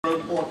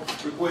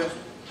Point request?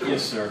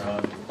 Yes,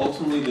 sir.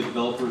 Ultimately, the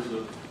developers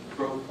of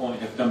Grove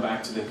Point have come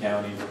back to the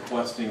county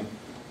requesting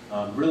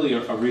really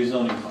a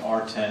rezoning to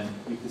R10.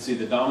 You can see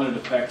the dominant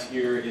effect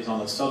here is on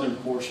the southern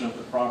portion of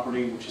the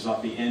property, which is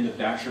off the end of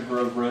Dasher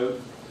Grove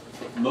Road.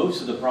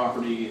 Most of the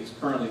property is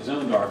currently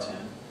zoned R10.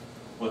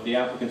 What the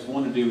applicants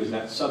want to do is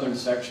that southern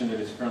section that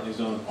is currently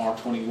zoned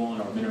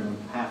R21 or minimum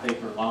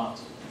half-acre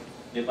lots,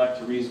 they'd like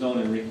to rezone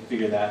and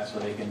reconfigure that so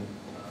they can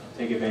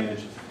take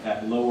advantage of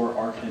that lower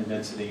R10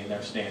 density in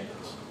their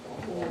standards.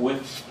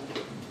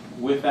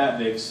 With that,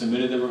 they've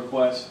submitted the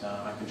request.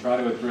 I can try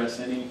to address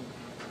any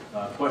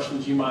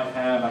questions you might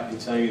have. I can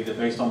tell you that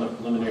based on the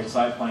preliminary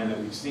site plan that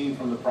we've seen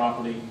from the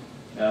property,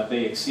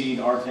 they exceed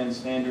R10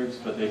 standards,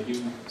 but they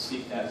do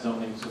seek that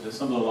zoning so that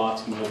some of the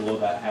lots can go below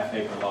that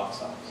half-acre lot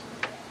size.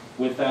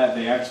 With that,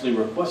 they actually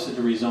requested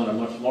to rezone a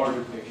much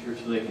larger picture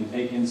so they can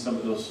take in some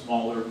of those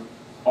smaller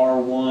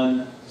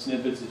R1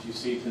 snippets that you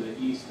see to the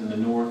east and the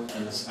north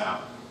and the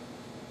south.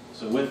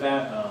 So with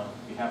that, I'd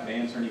be happy to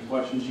answer any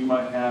questions you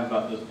might have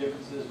about those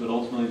differences, but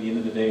ultimately at the end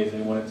of the day is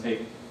they want to take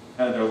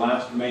kind of their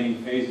last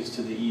remaining phases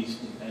to the east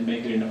and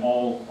make it an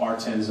all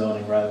R10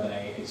 zoning rather than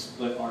a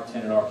split R10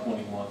 and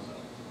R21 zone.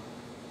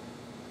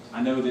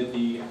 I know that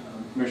the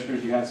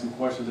commissioners, you had some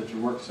questions at your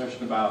work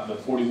session about the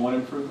 41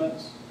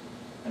 improvements.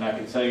 And I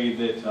can tell you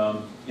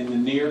that in the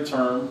near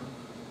term,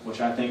 which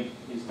I think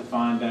is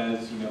defined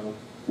as,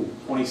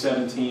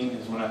 2017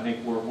 is when I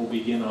think we'll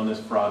begin on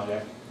this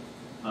project.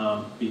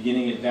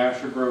 Beginning at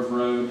Dasher Grove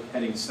Road,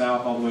 heading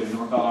south all the way to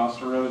North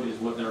Valdosta Road is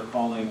what they're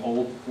calling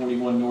Old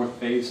 41 North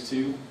Phase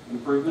 2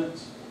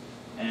 improvements.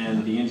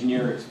 And the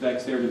engineer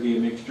expects there to be a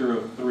mixture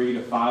of 3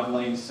 to 5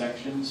 lane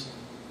sections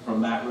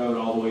from that road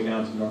all the way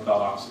down to North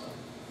Valdosta.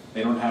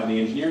 They don't have the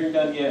engineering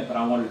done yet, but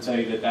I wanted to tell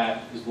you that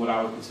that is what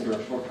I would consider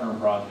a short-term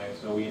project.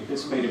 So we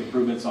anticipate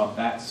improvements on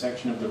that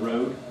section of the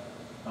road,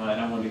 and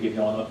I wanted to give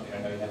you all an update.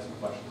 I know you had some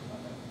questions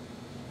about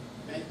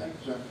that. Okay, thank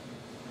you, sir.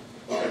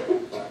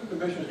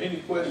 Commissioners, any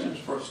questions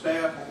for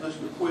staff on this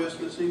request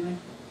this evening?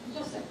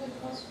 Just a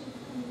quick question.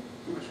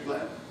 Commissioner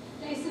Glad?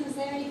 Jason, is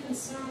there any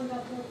concern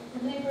about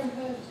the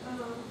neighborhood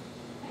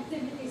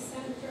activity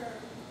center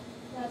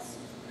that's,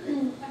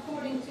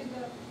 according to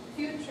the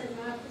future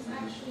map, is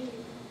actually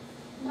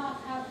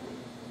not happening?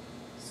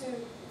 So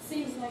it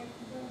seems like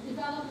the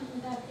development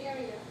in that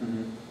area,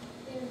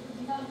 the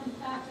development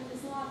pattern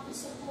is not the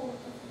support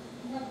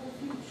of what the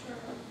future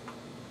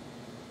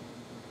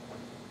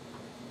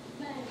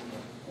plan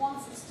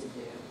wants us to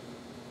do,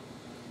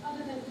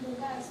 other than to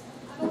the west.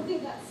 I don't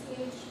think that CH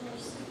or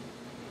C,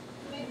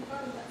 maybe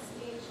part of that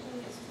CH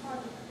is part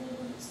of the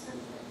neighborhood center.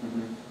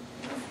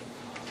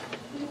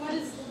 What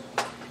is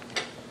the,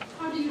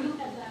 how do you look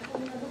at that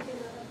when you're looking at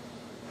it?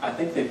 I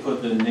think they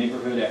put the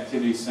neighborhood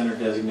activity center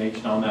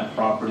designation on that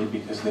property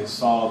because they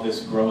saw this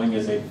growing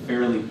as a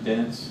fairly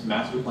dense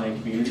master plan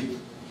community.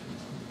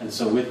 And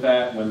so with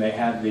that, when they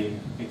had the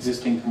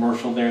existing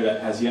commercial there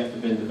that has yet to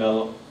been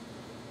developed,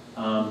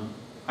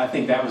 I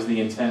think that was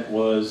the intent,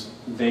 was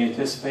they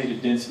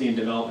anticipated density and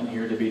development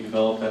here to be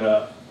developed at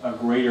a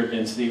greater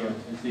density or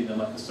intensity than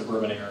like the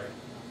suburban area.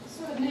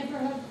 So a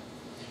neighborhood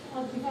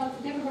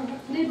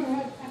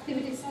neighborhood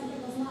activity center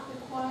does not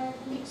require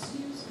mixed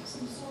use of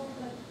some sort,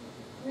 like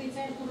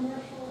retail,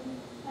 commercial?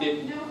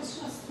 No, it's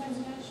just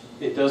residential.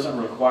 It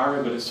doesn't require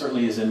it, but it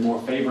certainly is in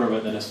more favor of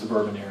it than a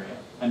suburban area.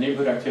 A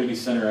neighborhood activity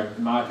center,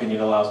 in my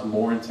opinion, allows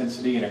more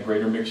intensity and a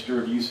greater mixture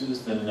of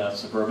uses than in a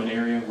suburban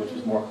area, which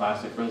is more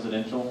classic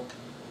residential.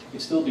 You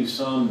still do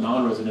some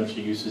non-residential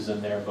uses in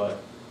there, but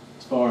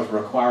as far as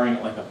requiring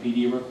it like a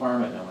PD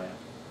requirement, no, ma'am.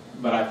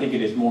 But I think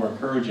it is more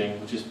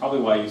encouraging, which is probably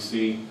why you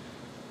see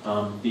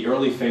the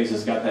early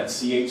phases got that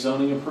CH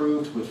zoning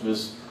approved, which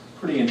was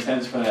pretty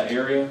intense for that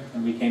area,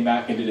 and we came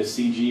back and did a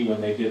CG when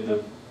they did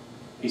the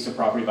piece of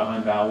property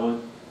behind Valwood.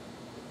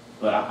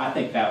 But I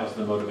think that was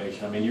the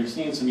motivation. I mean, you're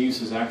seeing some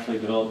uses actually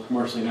develop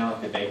commercially now,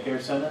 like the daycare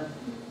center,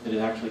 that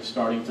is actually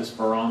starting to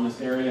spur on this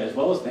area, as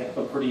well as they have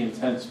a pretty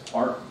intense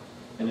park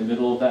in the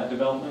middle of that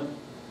development.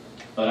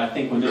 But I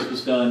think when this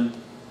was done,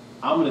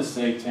 I'm going to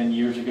say 10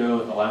 years ago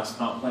at the last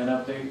comp plan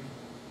update,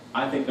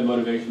 I think the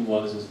motivation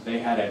was they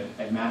had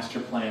a master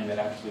plan that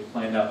actually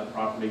planned out the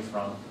property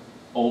from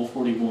Old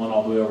 41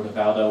 all the way over to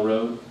Valdell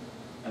Road,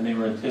 and they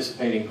were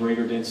anticipating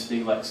greater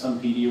density, like some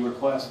PD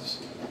requests,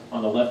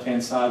 on the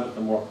left-hand side with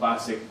the more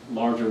classic,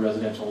 larger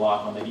residential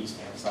lot on the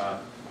east-hand side,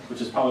 which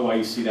is probably why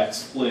you see that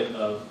split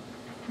of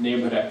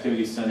neighborhood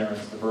activity center and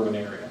suburban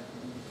area.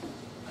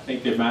 I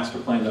think the master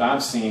plan that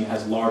I've seen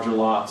has larger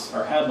lots,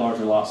 or had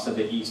larger lots to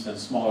the east and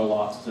smaller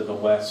lots to the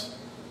west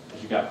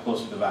as you got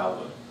closer to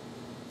Valwood.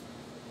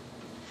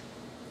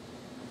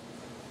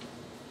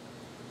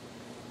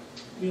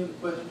 Any other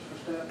questions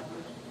for staff on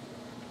this?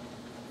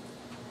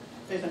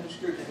 Hey, I'm just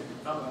curious,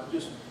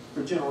 just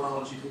for general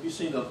knowledge, have you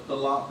seen the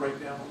lot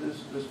breakdown on this?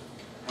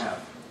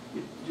 Have.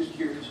 Just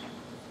curious.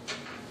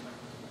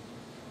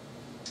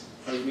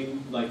 Oh, you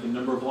mean like the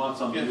number of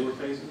lots on the newer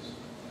phases?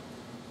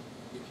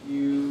 If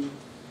you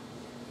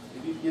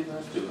give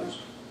that to us.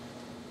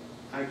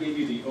 I gave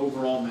you the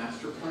overall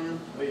master plan.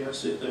 Oh yeah, I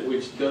see that.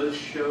 Which does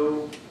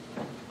show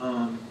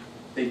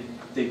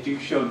They do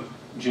show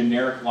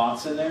generic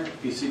lots in there.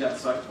 Do you see that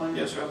site plan?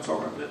 Yes, sir, I'm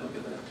sorry, I didn't look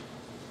at that.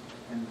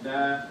 And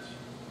that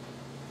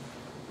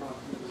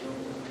property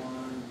zone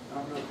line, I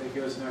don't know if that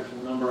gives an actual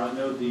number. I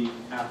know the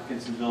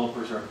applicants and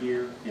developers are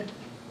here. Yeah.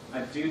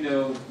 I do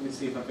know, let me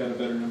see if I've got a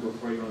better number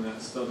for you on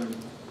that southern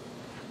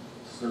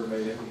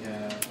survey that we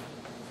have.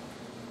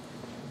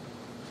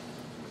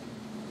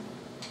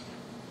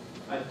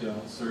 I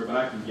don't, sir, but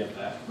I can get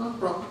that. No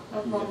problem, I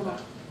no can get problem.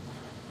 that.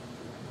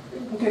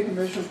 Okay,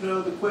 Commissioners, no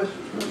other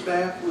questions from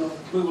staff. We'll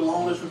move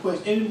along this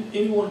request.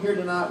 Anyone here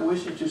tonight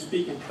wishing to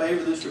speak in favor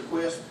of this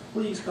request,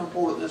 please come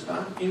forward at this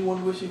time.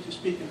 Anyone wishing to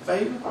speak in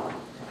favor?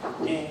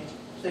 And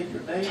state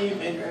your name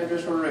and your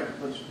address for the record,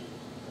 please.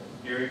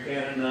 Gary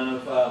Cannon,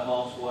 905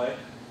 Moss Way.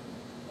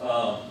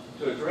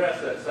 To address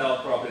that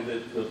south property,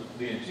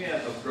 the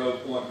intent of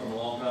Grove Point from a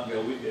long time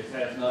ago, it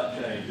has not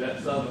changed.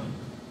 That southern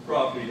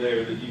property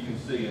there that you can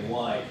see in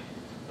white,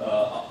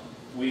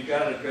 we've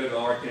got to go to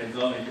R10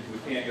 zoning because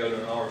we can't go to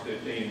an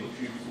R15, which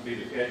used to be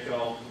the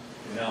catch-all,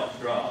 and now it's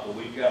dropped. But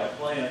we've got a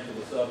plan for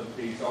the southern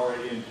piece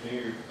already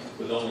engineered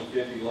with only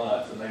 50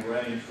 lots, and they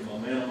range from a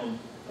minimum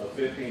of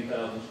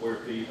 15,000 square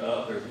feet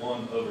up. There's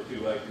one over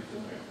 2 acres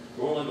in there.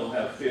 We're only going to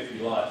have 50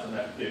 lots in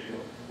that particular.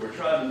 We're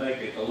trying to make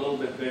it a little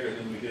bit bigger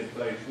than we did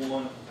phase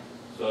 1.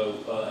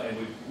 So, and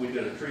we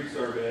did a tree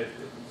survey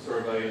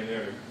in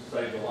there to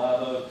save the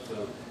live oak.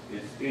 So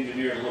it's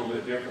engineered a little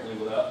bit differently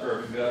without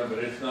curb and gutter, but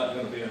it's not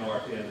going to be an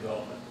R10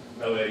 development.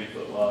 No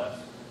 80-foot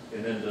lots.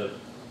 And then the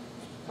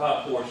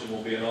top portion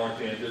will be an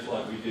R10, just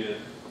like we did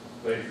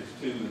phases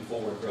 2 and 4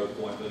 in Grove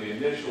Point. But the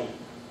initial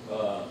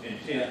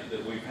intent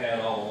that we've had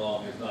all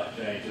along has not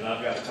changed. And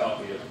I've got a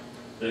copy of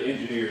the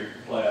engineered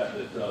plat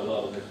that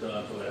Lowndes has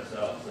done for that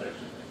south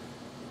section.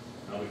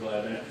 I'll be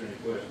glad to answer any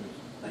questions.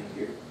 Thank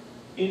you.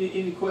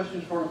 Any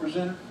questions for the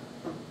presenter,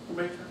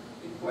 Commissioner?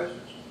 Any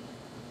questions?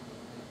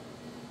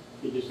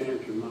 You just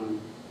answered my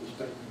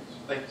statements.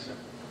 Thank you, sir.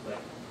 Thank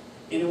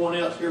you. Anyone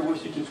else here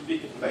wishing to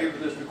speak in favor of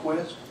this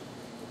request?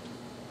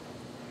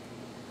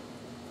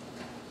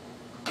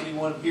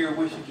 Anyone here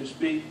wishing to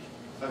speak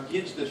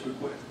against this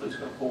request, please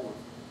come forward.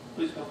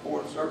 Please come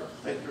forward, sir.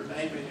 State your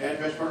name and your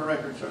address for the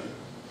record, sir.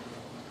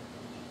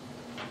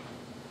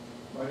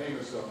 My name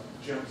is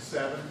Jim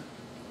Seven.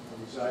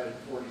 I reside at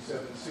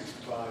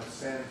 4765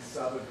 San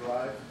Saba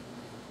Drive.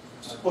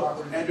 My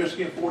property Address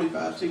again,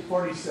 4560.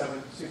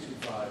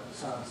 4765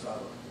 San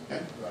Saba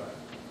Okay. Drive.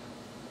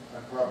 My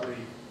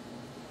property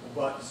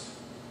abuts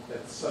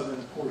that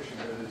southern portion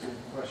that is in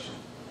question.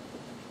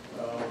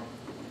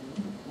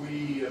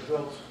 We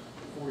built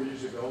 4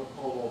 years ago.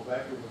 Caldwell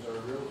Becker was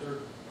our realtor.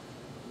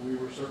 We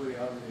were certainly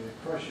under the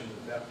impression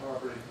that that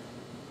property,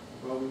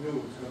 well, we knew it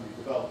was going to be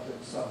developed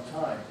at some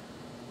time,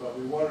 but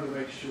we wanted to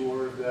make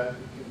sure that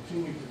it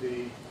continued to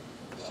be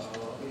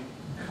in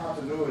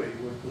continuity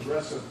with the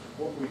rest of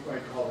what we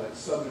might call that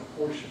southern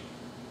portion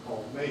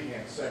called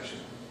Mahan section,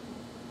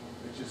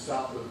 which is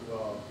south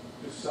of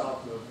just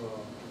south of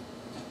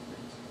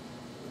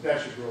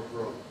Dasher Grove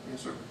Road.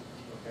 Yes, sir.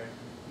 Okay,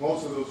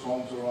 most of those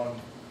homes are on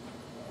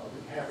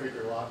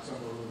half-acre lots, some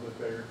are a little bit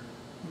bigger.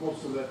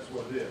 Most of that's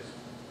what it is.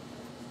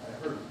 I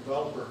heard the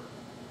developer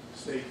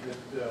state that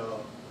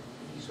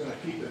he's going to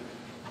keep it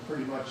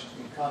pretty much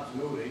in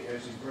continuity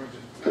as he brings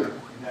it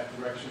in that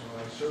direction,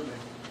 and I certainly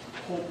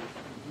hope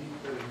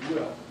that he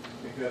will,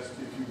 because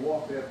if you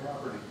walk that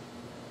property,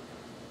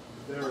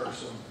 there are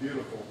some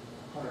beautiful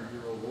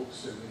 100-year-old oaks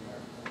sitting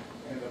there,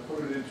 and to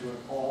put it into an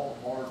all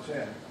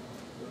R10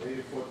 with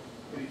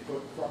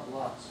 80-foot front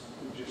lots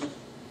would just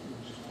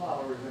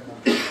plow everything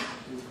up.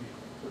 It would be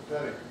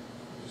pathetic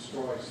to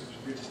destroy such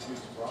a beautiful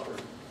piece of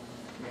property.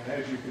 And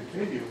as you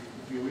continue,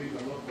 if you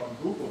even look on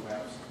Google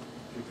Maps,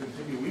 you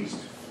continue east,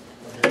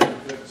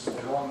 that's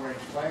a long-range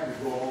plan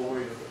to go all the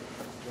way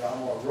to the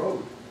Almar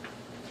Road.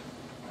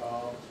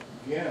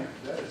 Again,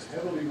 that is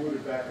heavily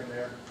wooded back in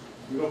there,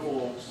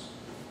 beautiful oaks.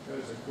 That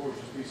is a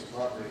gorgeous piece of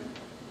property.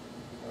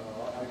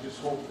 I just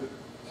hope that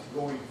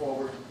going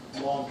forward,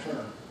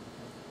 long-term,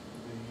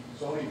 the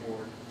zoning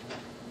board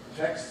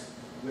protects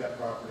that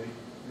property,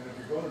 and if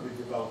you're going to be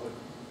developing,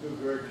 do it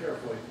very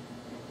carefully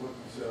and put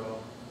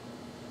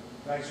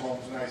nice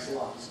homes, nice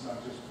lots,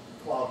 not just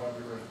plowed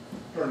under and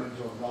turned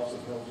into a Nelson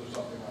Hills or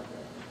something like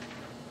that.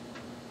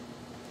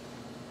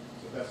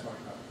 So that's my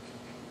comment.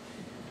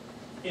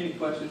 Any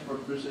questions for the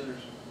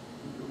presenters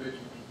and commissioners?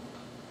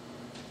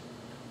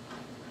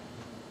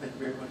 Thank you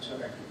very much,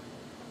 sir.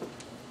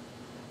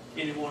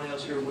 Anyone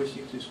else here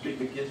wishing to speak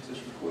against this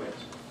request?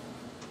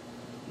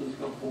 Please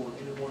come forward.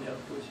 Anyone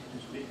else wishing to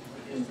speak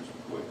against this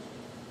request?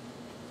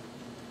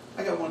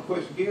 I got one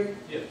question, Gary.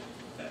 Yes.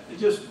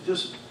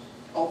 Just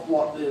off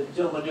what the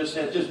gentleman just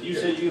said, you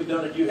said you have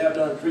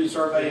done a tree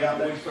survey out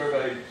there? We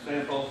surveyed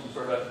San Folsom,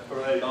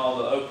 surveyed all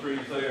the oak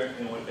trees there,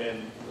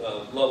 and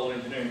Lovell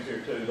Engineering's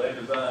here too. They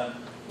designed,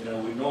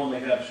 we normally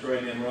have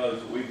straight in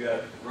roads, but we've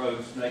got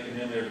roads snaking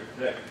in there to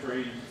protect the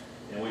trees.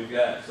 And we've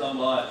got some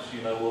lots,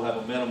 we'll have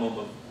a minimum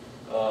of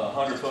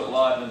 100-foot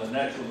lot, and the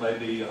next one may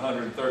be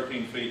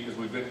 113 feet, because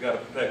we've got to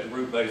protect the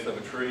root base of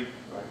a tree.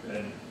 Right.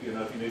 And, you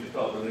know, if you need to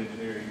talk to an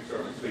engineer, you can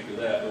certainly speak to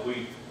that, but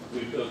we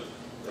took,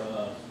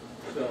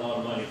 spent a lot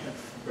of money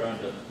trying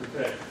to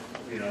protect,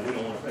 you know, we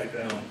don't want to take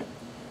down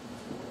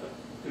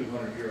a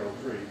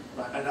 200-year-old tree.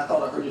 Right, and I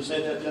thought I heard you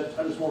say that,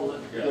 I just want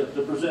to let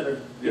the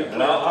presenter. Yeah,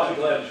 and I'll be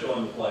glad to show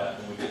them the plat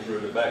when we get through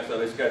the back, so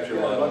it's got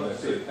your lot on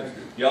this too.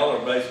 Y'all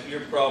are basically,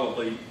 you're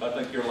probably, I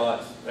think your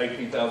lot's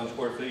 18,000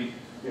 square feet,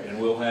 and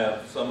we'll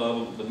have some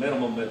of them, the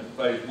minimum at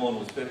phase 1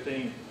 was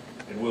 15,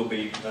 and we'll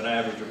be an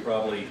average of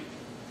probably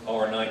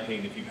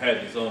R19 if you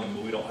had the zoning,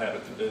 but we don't have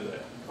it to do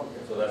that.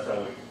 Okay. So that's how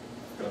we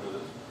go to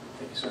this.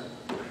 Thank you, sir.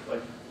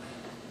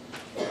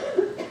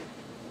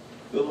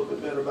 Feel a little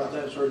bit better about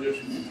that, sir,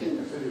 just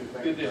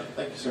good deal.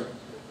 Thank you, sir.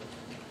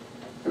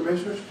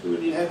 Commissioners, do we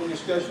need to have any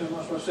discussion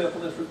amongst ourselves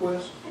on this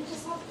request? I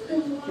just have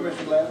one.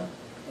 Commissioner Glavine?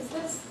 Is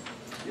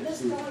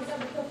this drawings that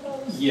were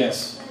proposed?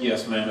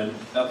 Yes, ma'am, and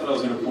that's what I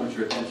was going to point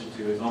your attention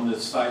to, is on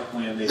this site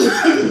plan, they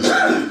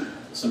have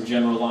some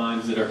general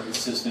lines that are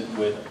consistent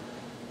with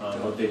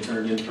what they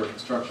turned in for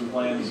construction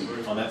plans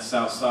on that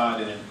south side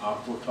in an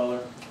aqua color,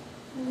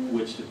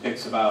 which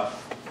depicts about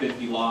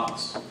 50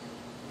 lots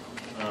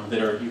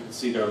that are, you can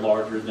see they're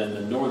larger than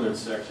the northern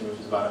section, which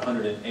is about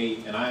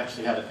 108, and I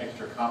actually have an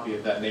extra copy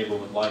if that neighbor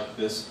would like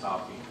this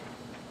copy.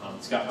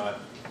 It's got my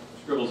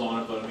scribbles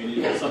on it, but I mean,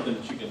 it's something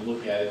that you can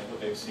look at, what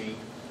they've seen.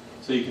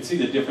 So you can see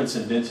the difference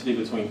in density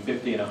between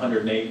 50 and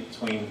 108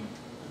 between,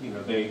 you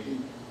know, they,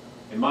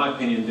 in my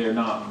opinion, they're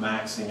not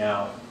maxing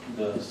out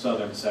the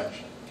southern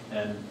section.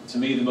 And to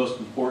me, the most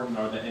important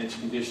are the edge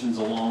conditions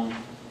along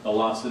the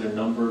lots that are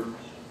numbered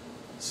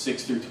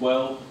 6 through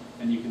 12.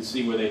 And you can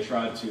see where they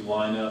tried to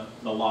line up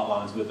the lot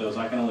lines with those.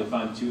 I can only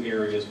find 2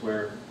 areas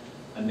where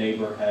a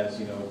neighbor has,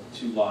 you know,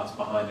 2 lots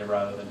behind it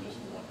rather than just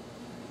one.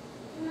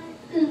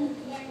 Can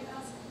I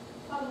ask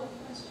a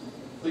follow-up question?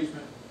 Please,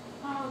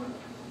 ma'am.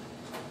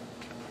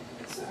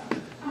 So,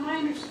 am I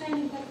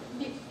understanding that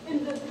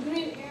in the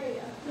green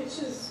area, which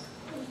is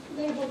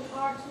labeled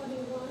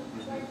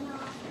R21 right now,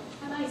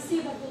 and I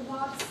see that the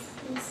lots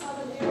in the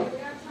southern area,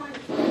 they are trying to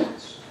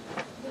match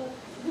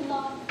the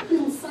lot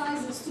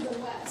sizes to the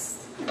west.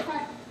 In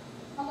fact,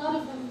 a lot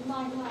of them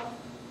line up,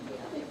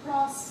 they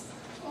cross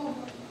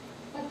over.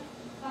 But,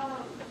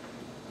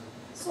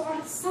 so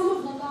are some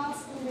of the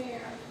lots in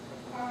there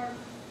are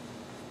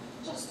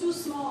just too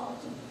small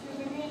to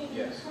remain in the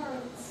Yes.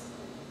 current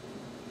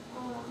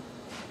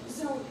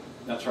zone?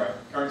 That's right.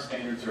 Current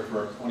standards are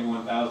for a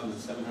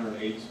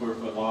 21,708 square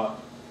foot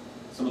lot.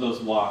 Some of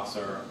those lots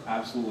are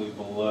absolutely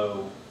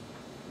below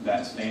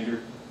that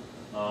standard.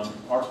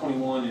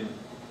 R21 in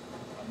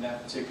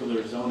that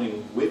particular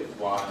zoning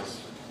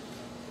width-wise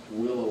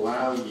will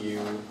allow you,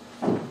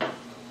 hold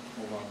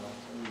on,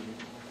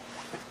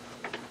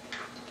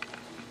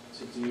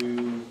 to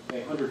do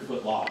a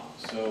 100-foot lot.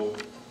 So,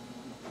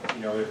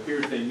 you know, it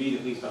appears they meet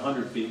at least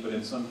 100 feet, but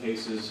in some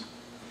cases,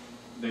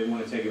 they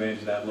want to take advantage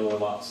of that lower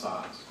lot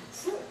size.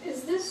 So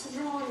is this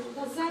drawing,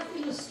 does that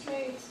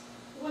illustrate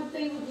what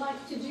they would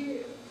like to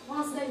do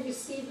once they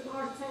receive an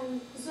R10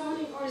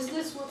 zoning, or is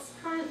this what's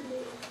currently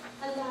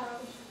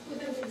allowed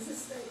within the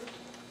existing?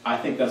 I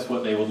think that's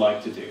what they would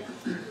like to do,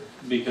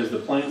 because the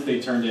plans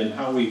they turned in,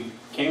 how we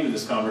came to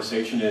this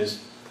conversation is,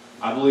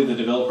 I believe the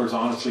developers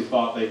honestly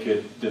thought they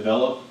could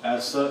develop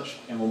as such,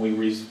 and when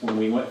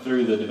we went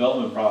through the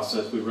development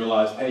process, we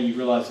realized, hey, you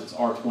realize it's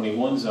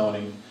R21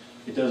 zoning,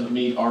 it doesn't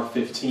meet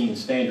R15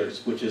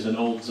 standards, which is an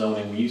old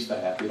zoning we used to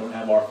have. We don't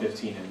have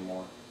R15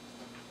 anymore.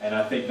 And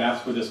I think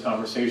that's where this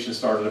conversation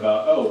started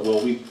about, oh, well,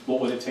 what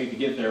would it take to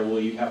get there? Well,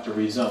 you'd have to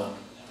rezone,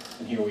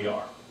 and here we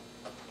are.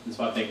 And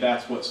so I think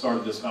that's what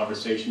started this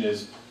conversation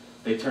is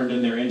they turned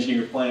in their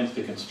engineered plans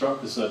to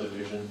construct the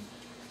subdivision.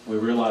 We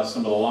realized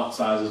some of the lot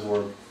sizes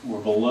were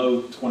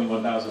below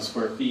 21,000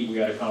 square feet. We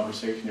had a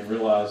conversation and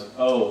realized,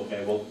 oh,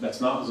 okay, well,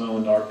 that's not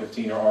zoned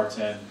R15 or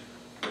R10.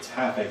 It's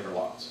half-acre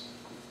lots.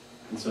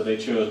 And so they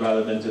chose,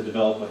 rather than to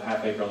develop with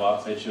half-acre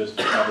lots, they chose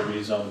to try to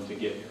rezone to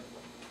get here.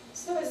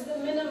 So is the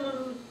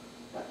minimum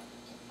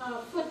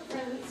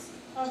footprint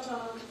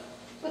of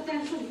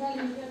potential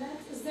dwelling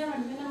units, is there a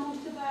minimum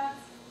to that?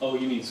 Oh,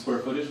 you mean square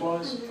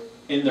footage-wise?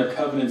 In their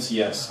covenants,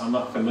 yes. I'm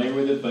not familiar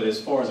with it, but as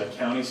far as a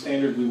county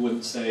standard, we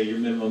wouldn't say your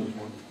minimum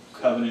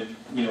covenant,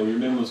 you know, your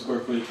minimum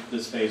square footage for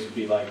this phase would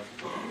be like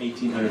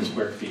 1,800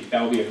 square feet.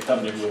 That would be a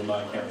covenant rule,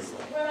 not a county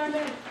rule. Well, I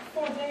meant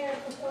for their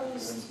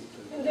proposed,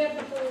 in their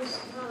proposed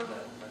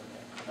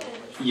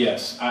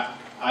Yes,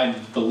 I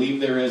believe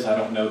there is. I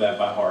don't know that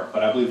by heart,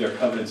 but I believe their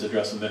covenants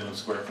address the minimum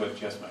square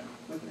footage. Yes, ma'am.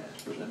 We can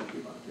ask presenter if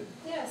you want to.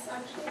 yes,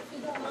 actually, if you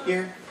don't mind.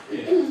 Here,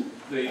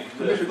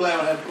 Commissioner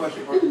Glavine has a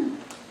question for you.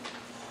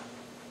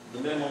 The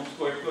minimum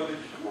square footage,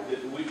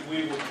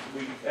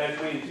 as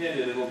we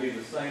intended, it will be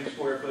the same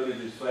square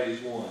footage as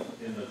phase 1,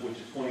 which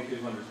is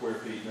 2,200 square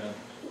feet now.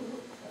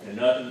 And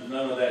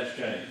none of that's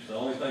changed. The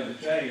only thing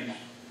that changed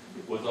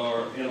was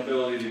our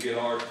inability to get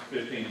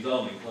R15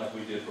 zoning like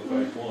we did for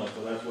phase 1.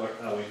 So that's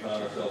how we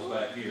found ourselves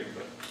back here.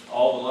 But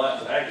all the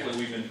lots, actually,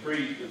 we've been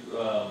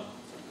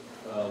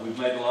we've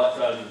made the lot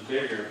sizes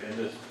bigger in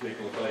this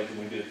particular phase than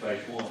we did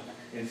phase one.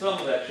 And some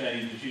of that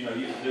change is,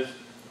 this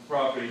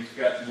property's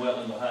got some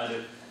wetland behind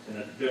it and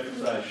a different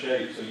size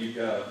shape, so you've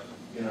got,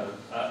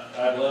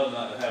 I'd love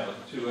not to have a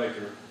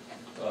 2-acre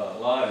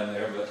lot in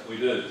there, but we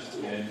do.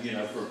 And,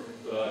 for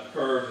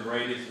curves and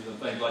radiuses and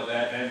things like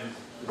that, and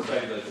to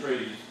save those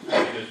trees,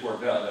 it just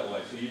worked out that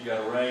way. So you've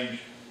got a range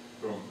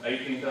from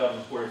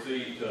 18,000 square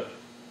feet to,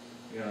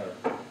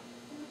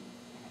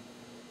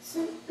 So,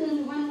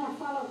 one more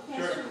follow-up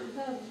question.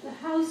 The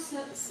house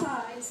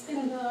size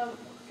in the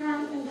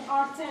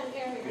R10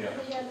 area, Yeah.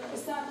 the yellow,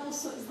 is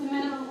the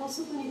minimum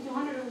also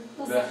 2,200? Or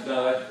does that's,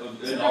 no, that's,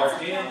 in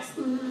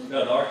R10,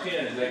 no, the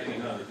R10 is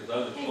 1,800, because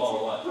those are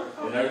smaller lots.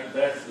 And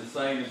that's the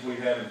same as we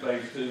have in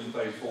phase 2 and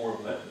phase 4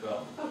 of that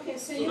development. Okay,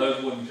 so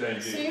Those wouldn't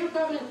change so either. your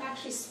covenant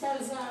actually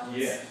spells out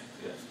Yes.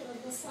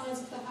 the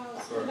size of the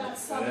house. Correct.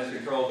 That's And that's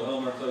controlled the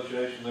homeowner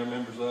association, they're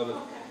members of it.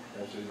 okay.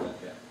 That's who that,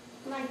 yeah.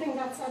 And I think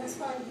that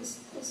satisfies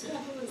this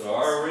category. So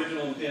our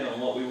original intent on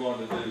what we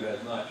wanted to do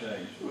has not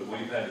changed, but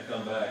we've had to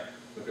come back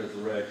because the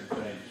regs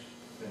have changed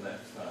in that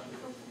time.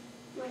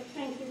 Right,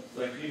 thank you.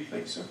 Thank you.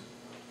 Thanks, sir.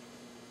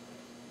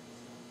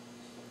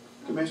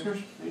 Commissioners,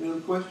 any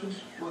other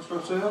questions amongst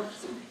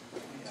ourselves?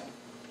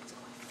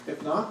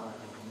 If not,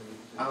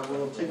 I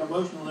will take a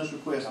motion on this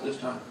request at this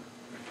time.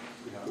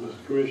 Mr.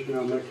 Commissioner,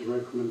 I'll make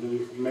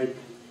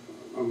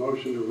a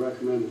motion to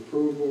recommend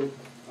approval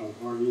of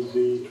REZ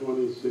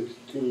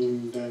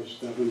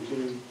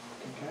 2016-17.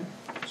 Okay,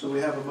 so we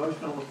have a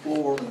motion on the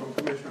floor from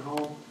Commissioner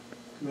Hall.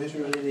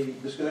 Commissioners, any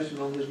discussion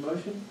on this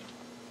motion?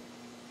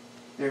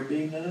 There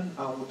being none,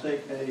 I will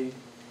take a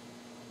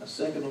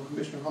second on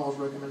Commissioner Hall's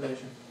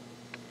recommendation.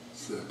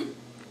 Second.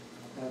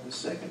 I have a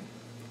second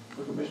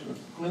for Commissioner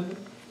Clinton.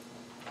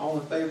 All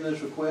in favor of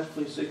this request,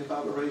 please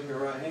signify by raising your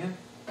right hand.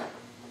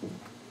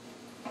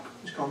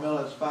 Ms.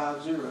 Carmella, that's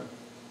 5-0.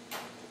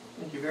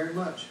 Thank you very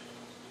much.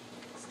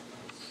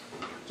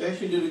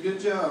 Jason, you did a good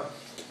job.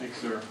 Thanks,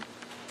 sir.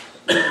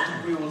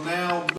 We will now